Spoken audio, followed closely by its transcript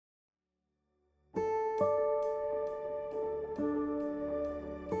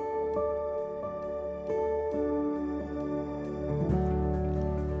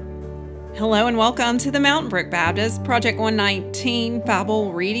Hello and welcome to the Mountain Brook Baptist Project 119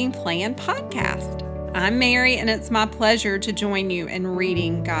 Bible Reading Plan podcast. I'm Mary and it's my pleasure to join you in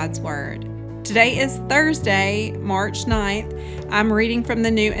reading God's Word. Today is Thursday, March 9th. I'm reading from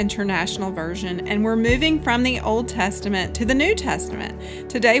the New International Version and we're moving from the Old Testament to the New Testament.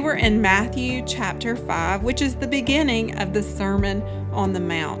 Today we're in Matthew chapter 5, which is the beginning of the Sermon on the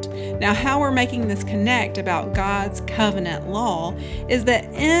Mount. Now, how we're making this connect about God's covenant law is that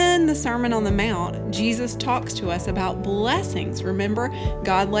in the Sermon on the Mount, Jesus talks to us about blessings. Remember,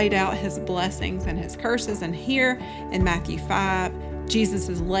 God laid out his blessings and his curses, and here in Matthew 5, Jesus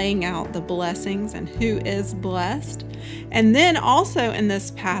is laying out the blessings and who is blessed. And then also in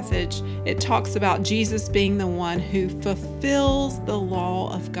this passage, it talks about Jesus being the one who fulfills the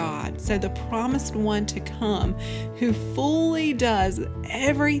law of God. So the promised one to come who fully does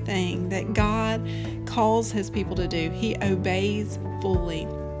everything that God calls his people to do. He obeys fully.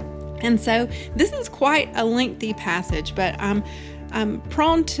 And so this is quite a lengthy passage, but I'm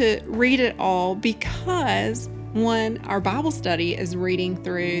prone to read it all because our Bible study is reading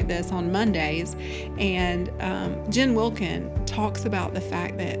through this on Mondays, and Jen Wilkin talks about the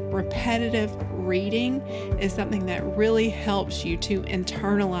fact that repetitive reading is something that really helps you to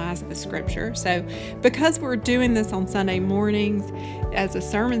internalize the scripture. So because we're doing this on Sunday mornings as a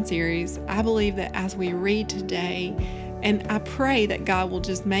sermon series, I believe that as we read today, and I pray that God will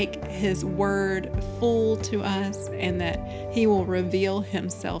just make his word full to us and that he will reveal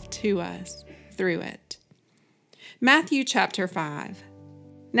himself to us through it. Matthew chapter 5.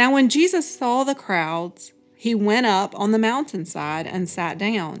 Now when Jesus saw the crowds, he went up on the mountainside and sat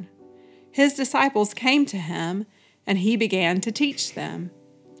down. His disciples came to him, and he began to teach them.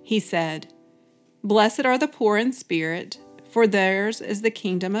 He said, "Blessed are the poor in spirit, for theirs is the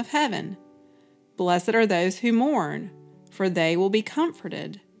kingdom of heaven. Blessed are those who mourn, for they will be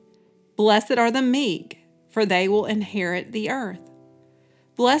comforted. Blessed are the meek, for they will inherit the earth.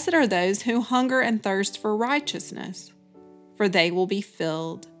 Blessed are those who hunger and thirst for righteousness, for they will be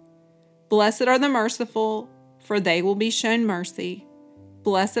filled. Blessed are the merciful, for they will be shown mercy.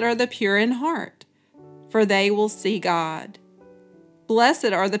 Blessed are the pure in heart, for they will see God. Blessed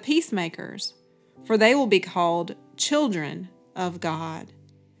are the peacemakers, for they will be called children of God.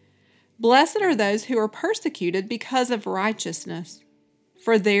 Blessed are those who are persecuted because of righteousness,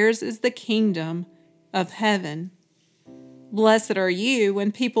 for theirs is the kingdom of heaven. Blessed are you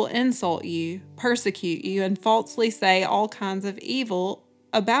when people insult you, persecute you, and falsely say all kinds of evil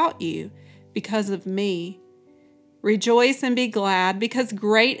about you because of me. Rejoice and be glad, because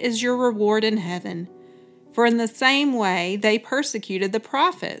great is your reward in heaven. For in the same way they persecuted the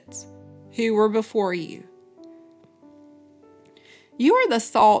prophets who were before you. You are the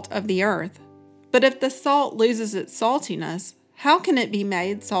salt of the earth, but if the salt loses its saltiness, how can it be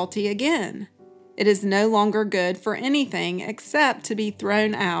made salty again? It is no longer good for anything except to be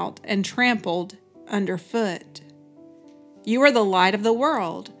thrown out and trampled underfoot. You are the light of the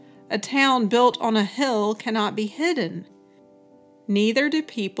world. A town built on a hill cannot be hidden. Neither do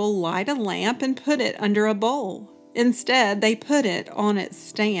people light a lamp and put it under a bowl. Instead, they put it on its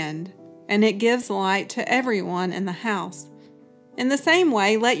stand, and it gives light to everyone in the house. In the same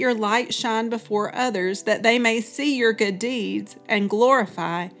way, let your light shine before others, that they may see your good deeds and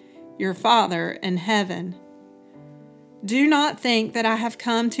glorify your Father in heaven. Do not think that I have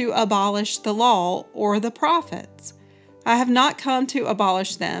come to abolish the law or the prophets. I have not come to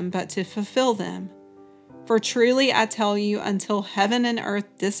abolish them, but to fulfill them. For truly I tell you, until heaven and earth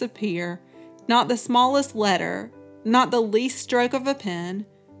disappear, not the smallest letter, not the least stroke of a pen,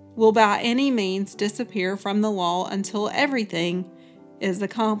 will by any means disappear from the law until everything is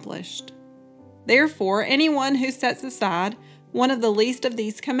accomplished. Therefore, anyone who sets aside one of the least of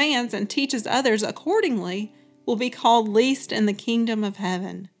these commands and teaches others accordingly will be called least in the kingdom of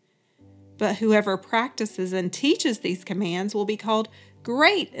heaven. But whoever practices and teaches these commands will be called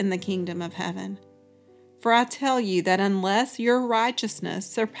great in the kingdom of heaven. For I tell you that unless your righteousness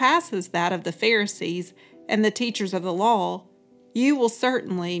surpasses that of the Pharisees and the teachers of the law, you will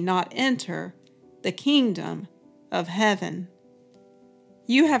certainly not enter the kingdom of heaven.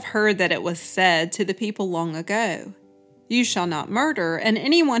 You have heard that it was said to the people long ago, 'You shall not murder, and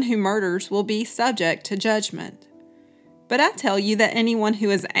anyone who murders will be subject to judgment.' But I tell you that anyone who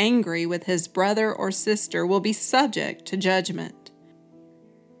is angry with his brother or sister will be subject to judgment.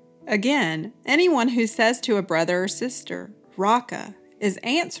 Again, anyone who says to a brother or sister, 'Raca,' is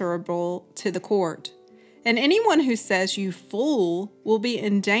answerable to the court. And anyone who says, 'You fool,' will be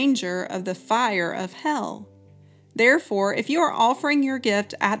in danger of the fire of hell. Therefore, if you are offering your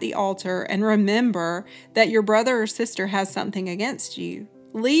gift at the altar and remember that your brother or sister has something against you,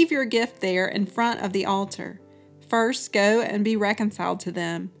 Leave your gift there in front of the altar. First, go and be reconciled to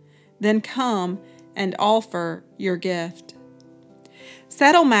them. Then come and offer your gift.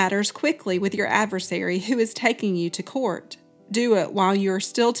 Settle matters quickly with your adversary who is taking you to court. Do it while you are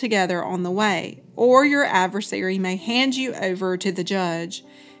still together on the way, or your adversary may hand you over to the judge,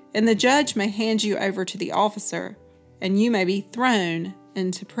 and the judge may hand you over to the officer, and you may be thrown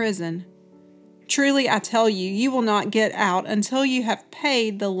into prison. Truly, I tell you, you will not get out until you have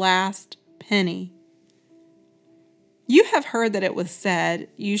paid the last penny. You have heard that it was said,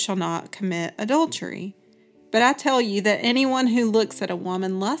 you shall not commit adultery. But I tell you that anyone who looks at a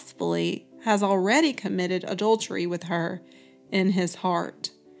woman lustfully has already committed adultery with her in his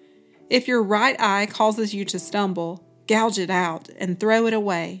heart. If your right eye causes you to stumble, gouge it out and throw it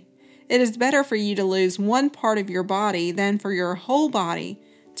away. It is better for you to lose one part of your body than for your whole body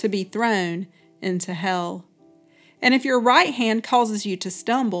to be thrown into hell. And if your right hand causes you to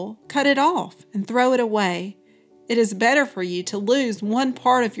stumble, cut it off and throw it away. It is better for you to lose one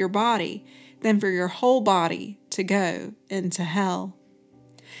part of your body than for your whole body to go into hell.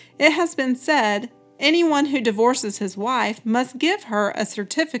 It has been said, anyone who divorces his wife must give her a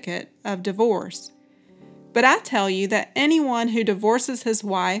certificate of divorce. But I tell you that anyone who divorces his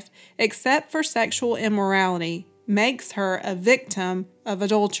wife, except for sexual immorality, makes her a victim of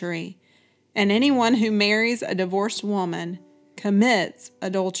adultery. And anyone who marries a divorced woman commits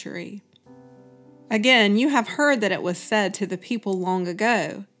adultery. Again, you have heard that it was said to the people long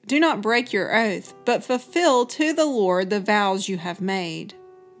ago, do not break your oath, but fulfill to the Lord the vows you have made.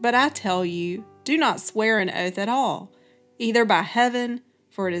 But I tell you, do not swear an oath at all, either by heaven,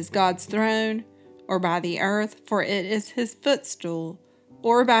 for it is God's throne, or by the earth, for it is his footstool,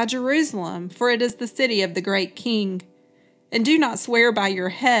 or by Jerusalem, for it is the city of the great King. And do not swear by your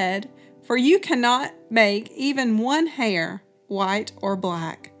head, for you cannot make even one hair white or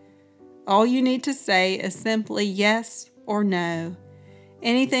black. All you need to say is simply yes or no.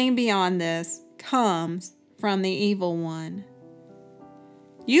 Anything beyond this comes from the evil one.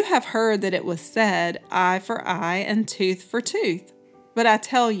 You have heard that it was said, eye for eye and tooth for tooth. But I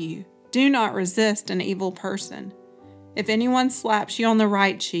tell you, do not resist an evil person. If anyone slaps you on the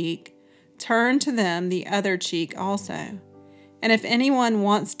right cheek, turn to them the other cheek also. And if anyone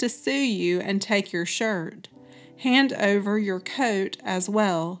wants to sue you and take your shirt, hand over your coat as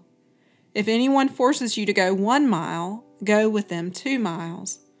well. If anyone forces you to go 1 mile, go with them 2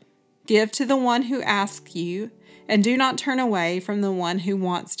 miles. Give to the one who asks you, and do not turn away from the one who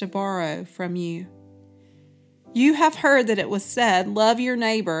wants to borrow from you. You have heard that it was said, love your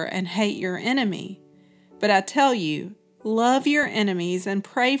neighbor and hate your enemy. But I tell you, love your enemies and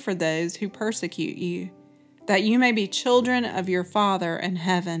pray for those who persecute you, that you may be children of your Father in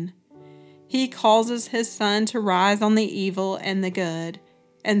heaven. He causes his sun to rise on the evil and the good,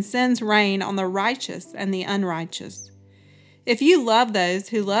 and sends rain on the righteous and the unrighteous. If you love those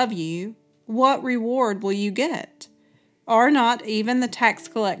who love you, what reward will you get? Are not even the tax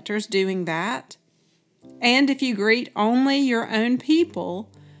collectors doing that? And if you greet only your own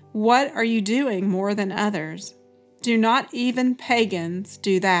people, what are you doing more than others? Do not even pagans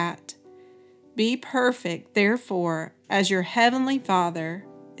do that? Be perfect, therefore, as your heavenly Father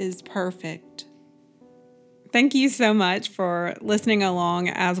is perfect. Thank you so much for listening along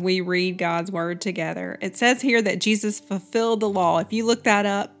as we read God's Word together. It says here that Jesus fulfilled the law. If you look that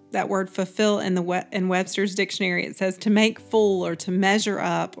up, that word fulfill in Webster's dictionary, it says to make full or to measure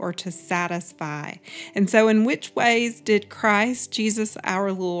up or to satisfy. And so in which ways did Christ, Jesus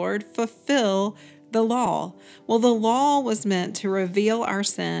our Lord, fulfill the law? Well, the law was meant to reveal our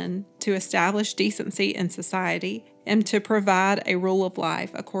sin, to establish decency in society, and to provide a rule of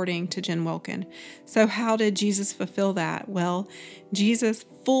life, according to Jen Wilkin. So how did Jesus fulfill that? Well, Jesus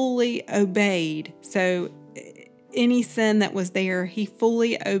fully obeyed. So any sin that was there, he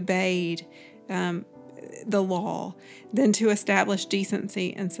fully obeyed the law. Then to establish decency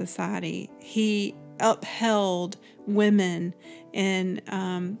in society, he upheld women and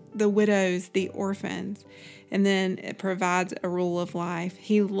the widows, the orphans, and then it provides a rule of life.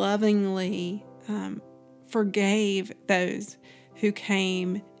 He lovingly forgave those who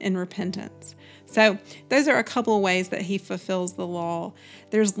came in repentance. So those are a couple of ways that he fulfills the law.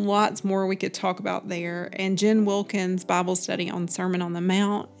 There's lots more we could talk about there. And Jen Wilkin's Bible study on Sermon on the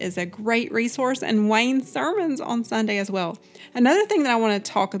Mount is a great resource, and Wayne's sermons on Sunday as well. Another thing that I want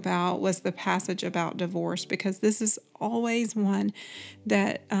to talk about was the passage about divorce, because this is always one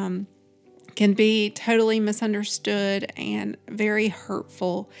that can be totally misunderstood and very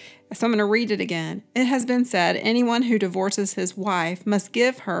hurtful. So I'm going to read it again. It has been said, anyone who divorces his wife must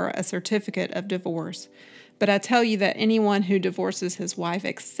give her a certificate of divorce. But I tell you that anyone who divorces his wife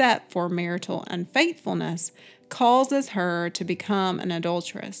except for marital unfaithfulness causes her to become an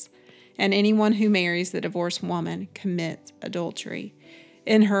adulteress. And anyone who marries the divorced woman commits adultery.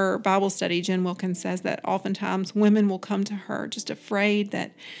 In her Bible study, Jen Wilkins says that oftentimes women will come to her just afraid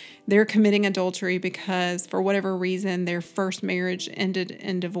that they're committing adultery because for whatever reason their first marriage ended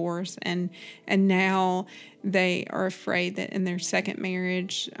in divorce, and now they are afraid that in their second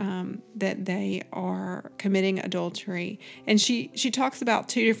marriage that they are committing adultery. And she talks about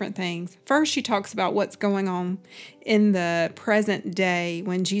two different things. First, she talks about what's going on in the present day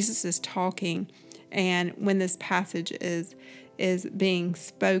when Jesus is talking and when this passage is being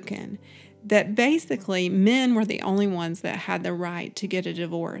spoken, that basically men were the only ones that had the right to get a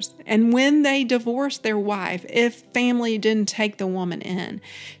divorce. And when they divorced their wife, if family didn't take the woman in,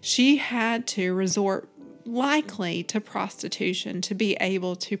 she had to resort likely to prostitution to be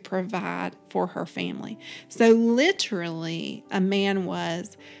able to provide for her family. So literally, a man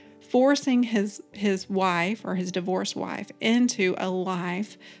was forcing his wife or his divorced wife into a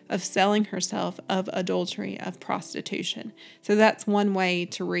life of selling herself, of adultery, of prostitution. So that's one way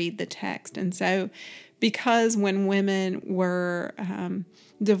to read the text. And so because when women were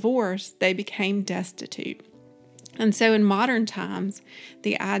divorced, they became destitute. And so in modern times,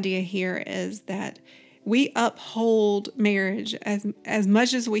 the idea here is that we uphold marriage as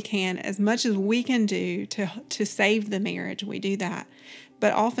much as we can, as much as we can do to save the marriage. We do that.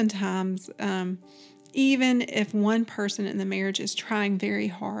 But oftentimes, even if one person in the marriage is trying very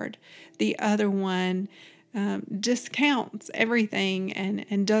hard, the other one discounts everything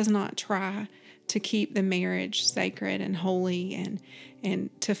and does not try to keep the marriage sacred and holy and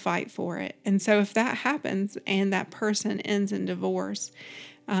to fight for it. And so if that happens and that person ends in divorce,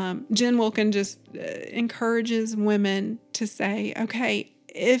 Jen Wilkins just encourages women to say, okay,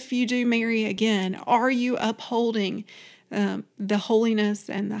 if you do marry again, are you upholding the holiness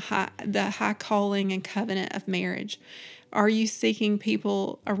and the high calling and covenant of marriage? Are you seeking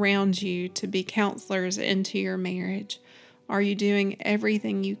people around you to be counselors into your marriage? Are you doing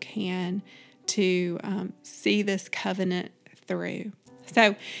everything you can to see this covenant through?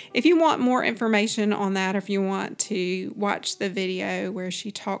 So if you want more information on that, or if you want to watch the video where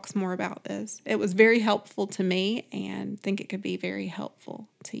she talks more about this, it was very helpful to me and think it could be very helpful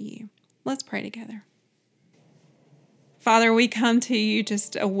to you. Let's pray together. Father, we come to you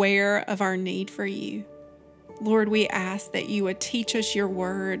just aware of our need for you. Lord, we ask that you would teach us your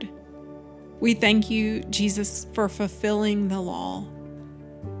word. We thank you, Jesus, for fulfilling the law.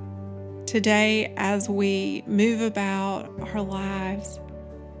 Today, as we move about our lives,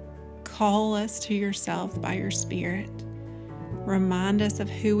 call us to yourself by your Spirit. Remind us of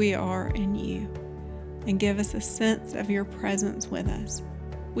who we are in you and give us a sense of your presence with us.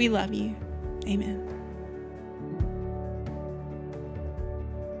 We love you. Amen.